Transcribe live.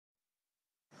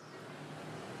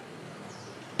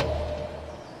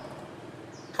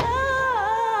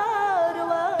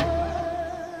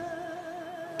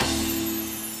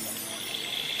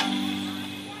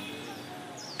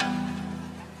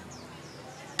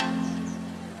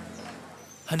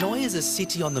Hanoi is a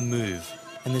city on the move,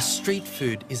 and the street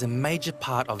food is a major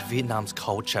part of Vietnam's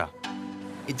culture.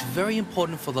 It's very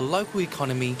important for the local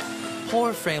economy.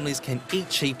 Poorer families can eat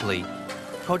cheaply,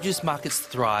 produce markets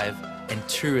thrive, and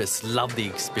tourists love the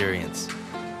experience.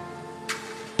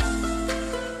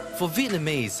 For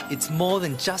Vietnamese, it's more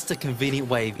than just a convenient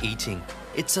way of eating.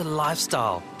 It's a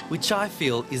lifestyle, which I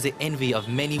feel is the envy of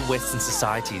many Western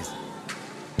societies.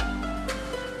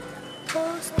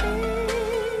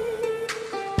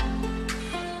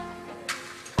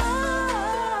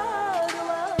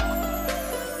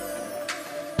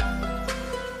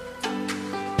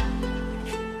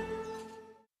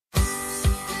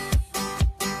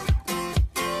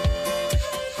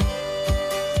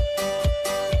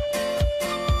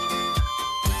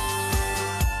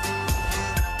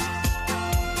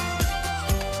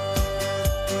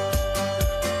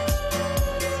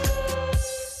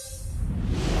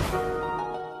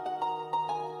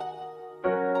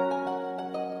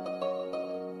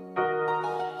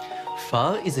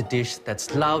 Pho is a dish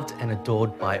that's loved and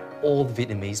adored by all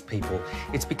Vietnamese people.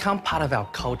 It's become part of our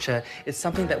culture. It's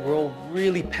something that we're all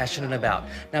really passionate about.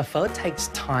 Now, pho takes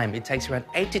time. It takes around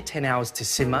 8 to 10 hours to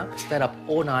simmer. Stayed up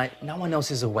all night, no one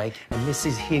else is awake, and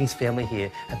Mrs. Hieng's family here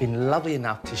have been lovely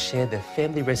enough to share their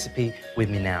family recipe with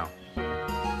me now.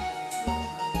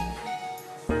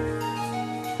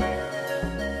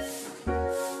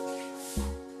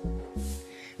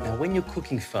 When you're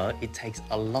cooking pho, it takes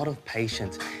a lot of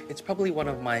patience. It's probably one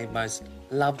of my most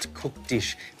loved cooked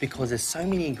dish because there's so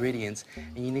many ingredients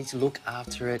and you need to look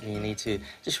after it and you need to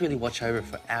just really watch over it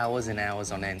for hours and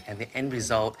hours on end, and the end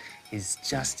result is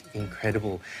just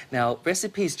incredible. Now,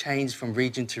 recipes change from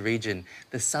region to region.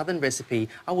 The southern recipe,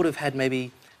 I would have had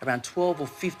maybe around 12 or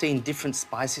 15 different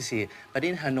spices here, but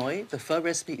in Hanoi, the pho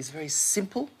recipe is very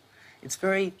simple. It's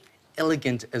very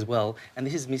elegant as well, and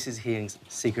this is Mrs. Hieng's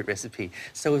secret recipe.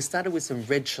 So we've started with some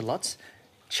red shallots,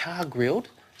 char grilled,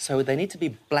 so they need to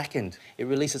be blackened. It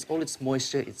releases all its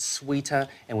moisture, it's sweeter,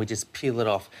 and we just peel it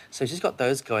off. So she's got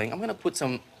those going. I'm going to put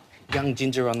some young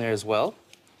ginger on there as well.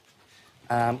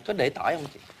 Có để tỏi không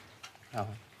chị? Không.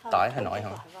 Tỏi Hà Nội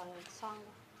không?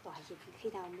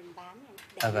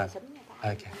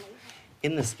 Okay.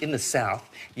 In the south,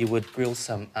 you would grill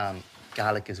some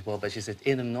garlic as well, but she said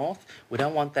in the north we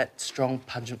don't want that strong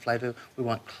pungent flavour, we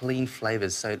want clean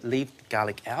flavours, so leave the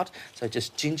garlic out, so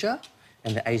just ginger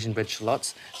and the Asian red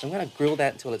shallots. So I'm going to grill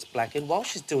that until it's blackened. While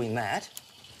she's doing that,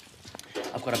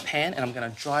 I've got a pan and I'm going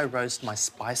to dry roast my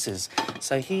spices.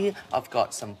 So here I've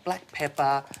got some black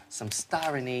pepper, some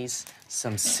star anise,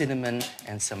 some cinnamon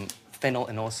and some fennel,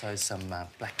 and also some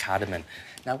black cardamom.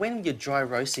 Now when you're dry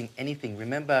roasting anything,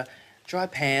 remember, dry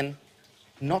pan,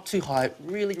 not too high,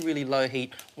 really, really low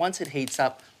heat. Once it heats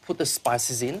up, put the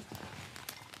spices in.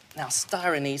 Now,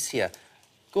 star anise here,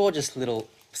 gorgeous little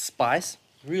spice,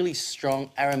 really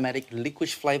strong, aromatic,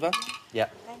 licorice flavour. Yeah.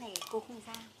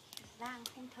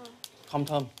 Không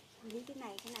thơm.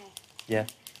 Yeah.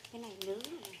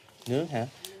 Nướng hả?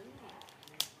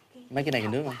 Mấy cái này là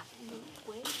nướng không?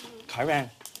 Khải rang.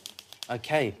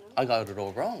 Okay, I got it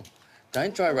all wrong.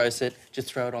 Don't dry roast it,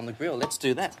 just throw it on the grill. Let's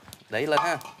do that. Đấy lên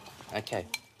ha. Okay.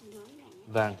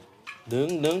 Vâng.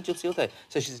 Nướng chút xíu thôi.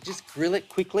 So just grill it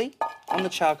quickly on the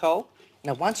charcoal.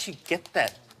 Now, once you get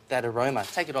that aroma,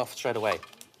 take it off straight away.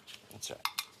 That's right.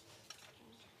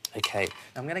 Okay.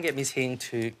 Now I'm going to get Miss Hieng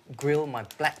to grill my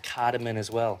black cardamom as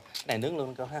well. Này nướng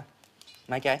luôn cô ha.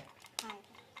 Mấy cái?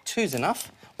 Two's enough.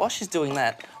 While she's doing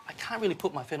that, I can't really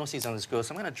put my fennel seeds on this grill,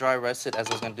 so I'm going to dry roast it as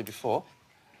I was going to do before.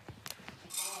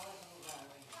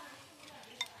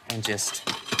 And just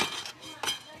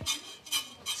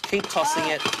keep tossing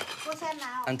it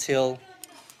until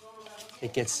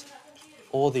it gets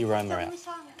all the aroma out.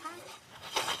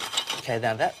 Okay,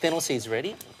 now that fennel seed's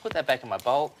ready. Put that back in my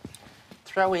bowl.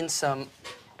 Throw in some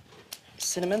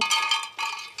cinnamon.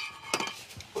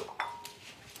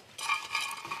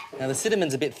 Now the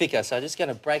cinnamon's a bit thicker, so I'm just going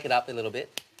to break it up a little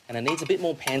bit, and it needs a bit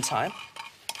more pan time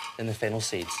than the fennel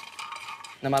seeds.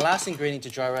 Now my last ingredient to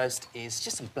dry roast is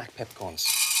just some black peppercorns.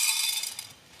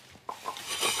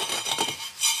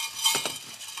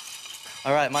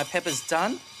 All right, my pepper's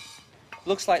done.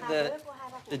 Looks like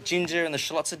the ginger and the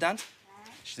shallots are done.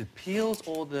 She peels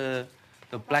all the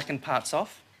blackened parts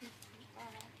off.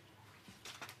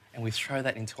 And we throw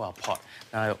that into our pot.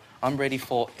 Now, I'm ready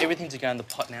for everything to go in the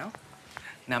pot now.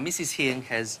 Now, Mrs. Hieng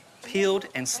has peeled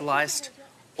and sliced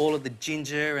all of the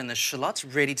ginger and the shallots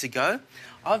ready to go.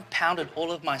 I've pounded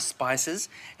all of my spices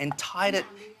and tied it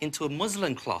into a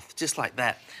muslin cloth, just like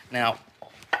that. Now,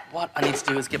 what I need to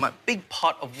do is get my big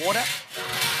pot of water.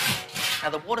 Now,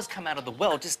 the water's come out of the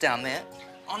well just down there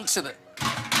onto the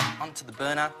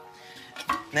burner.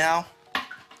 Now,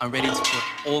 I'm ready to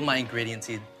put all my ingredients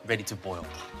in, ready to boil.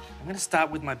 I'm going to start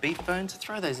with my beef bones,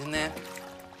 throw those in there.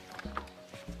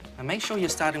 And make sure you're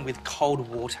starting with cold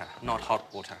water, not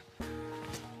hot water.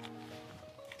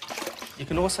 You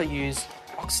can also use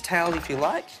oxtail if you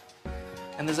like.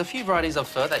 And there's a few varieties of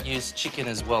pho that use chicken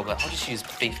as well, but I'll just use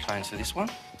beef bones for this one.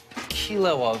 A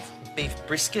kilo of beef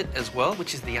brisket as well,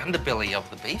 which is the underbelly of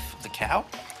the beef, of the cow.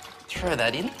 Throw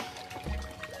that in.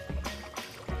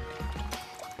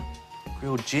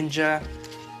 Grilled ginger,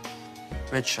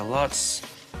 red shallots.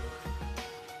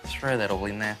 Throw that all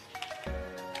in there.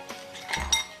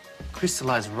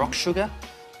 Crystallized rock sugar,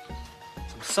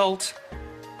 some salt,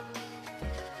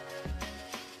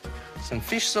 some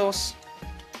fish sauce,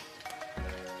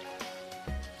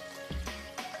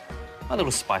 a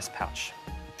little spice pouch,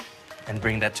 and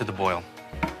bring that to the boil.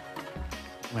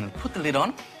 I'm going to put the lid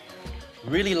on,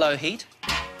 really low heat.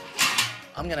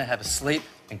 I'm going to have a sleep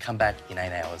and come back in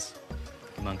 8 hours.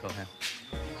 Come on, Corp.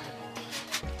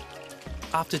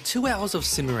 After 2 hours of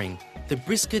simmering, the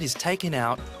brisket is taken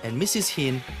out and Mrs.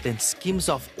 Hin then skims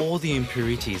off all the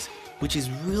impurities, which is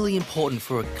really important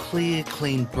for a clear,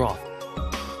 clean broth.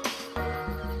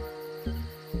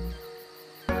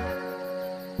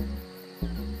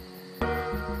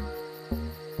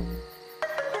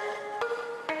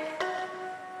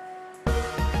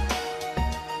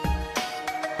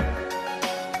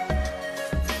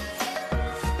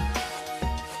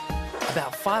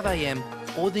 About 5 a.m,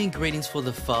 all the ingredients for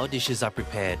the pho dishes are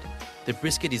prepared. The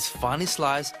brisket is finely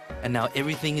sliced, and now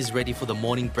everything is ready for the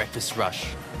morning breakfast rush.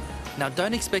 Now,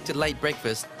 don't expect a late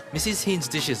breakfast. Mrs. Hin's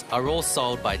dishes are all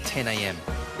sold by 10 a.m.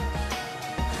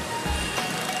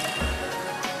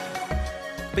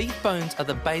 Beef bones are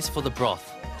the base for the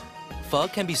broth. Pho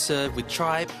can be served with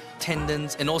tripe,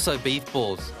 tendons, and also beef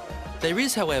balls. There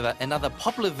is, however, another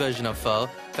popular version of pho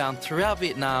found throughout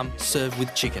Vietnam served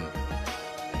with chicken.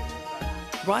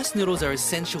 Rice noodles are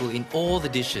essential in all the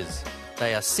dishes.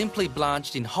 They are simply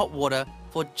blanched in hot water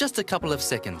for just a couple of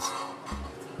seconds.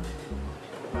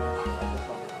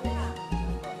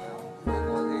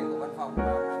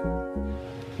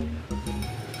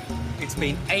 It's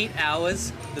been 8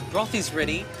 hours, the broth is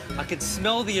ready. I can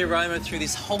smell the aroma through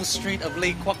this whole street of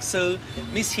Ly Quoc Su.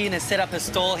 Miss Hin has set up her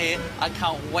stall here. I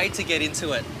can't wait to get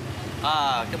into it.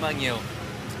 Come on, you.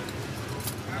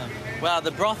 Wow,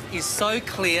 the broth is so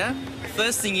clear.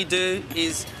 First thing you do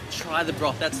is try the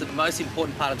broth. That's the most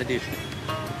important part of the dish.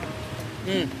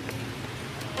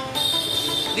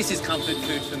 This is comfort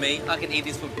food for me. I can eat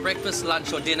this for breakfast,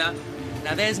 lunch or dinner.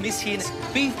 Now there's Miss Hin's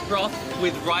beef broth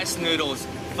with rice noodles.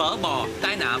 Pho Bo,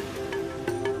 Đài Nam.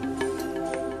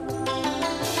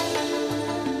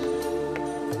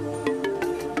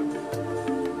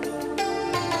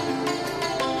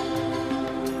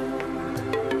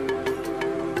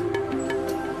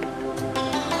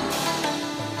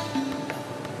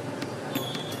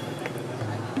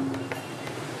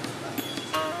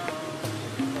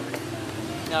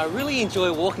 Now, I really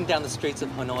enjoy walking down the streets of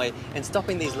Hanoi and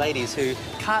stopping these ladies who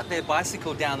cart their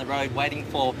bicycle down the road waiting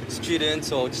for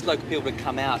students or just local people to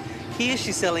come out. Here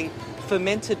she's selling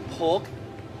fermented pork,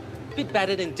 a bit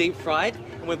battered and deep fried,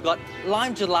 and we've got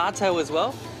lime gelato as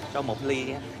well.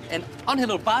 And on her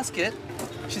little basket,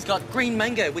 she's got green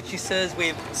mango, which she serves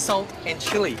with salt and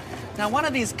chili. Now, one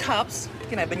of these cups,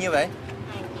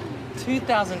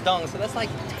 2,000 dong, so that's like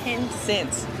 10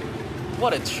 cents.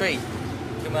 What a treat.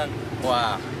 Come on.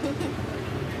 Wow.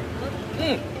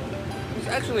 It's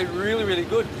actually really, really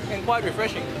good and quite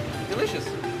refreshing. Delicious.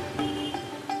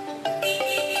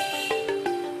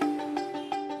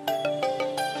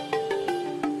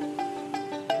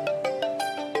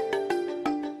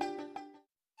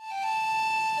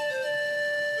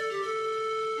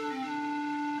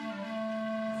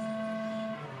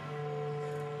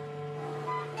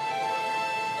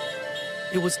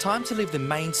 It was time to leave the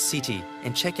main city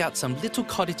and check out some little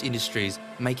cottage industries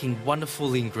making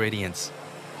wonderful ingredients.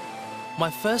 My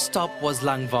first stop was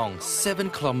Lang Vong, 7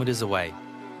 kilometers away.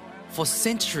 For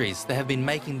centuries, they have been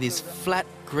making this flat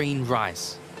green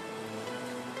rice.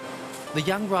 The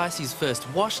young rice is first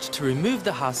washed to remove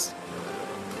the husk,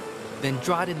 then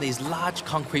dried in these large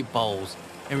concrete bowls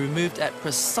and removed at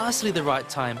precisely the right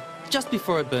time, just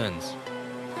before it burns.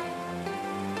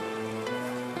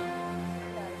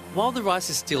 While the rice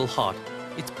is still hot,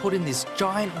 it's put in this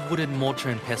giant wooden mortar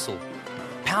and pestle,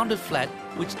 pounded flat,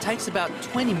 which takes about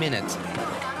 20 minutes.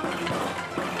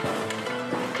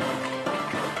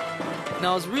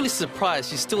 Now, I was really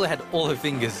surprised she still had all her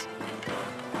fingers.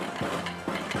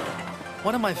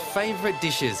 One of my favourite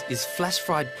dishes is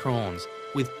flash-fried prawns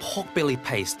with pork belly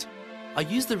paste. I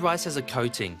used the rice as a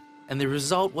coating, and the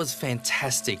result was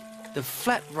fantastic. The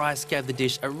flat rice gave the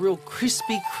dish a real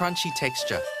crispy, crunchy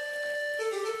texture.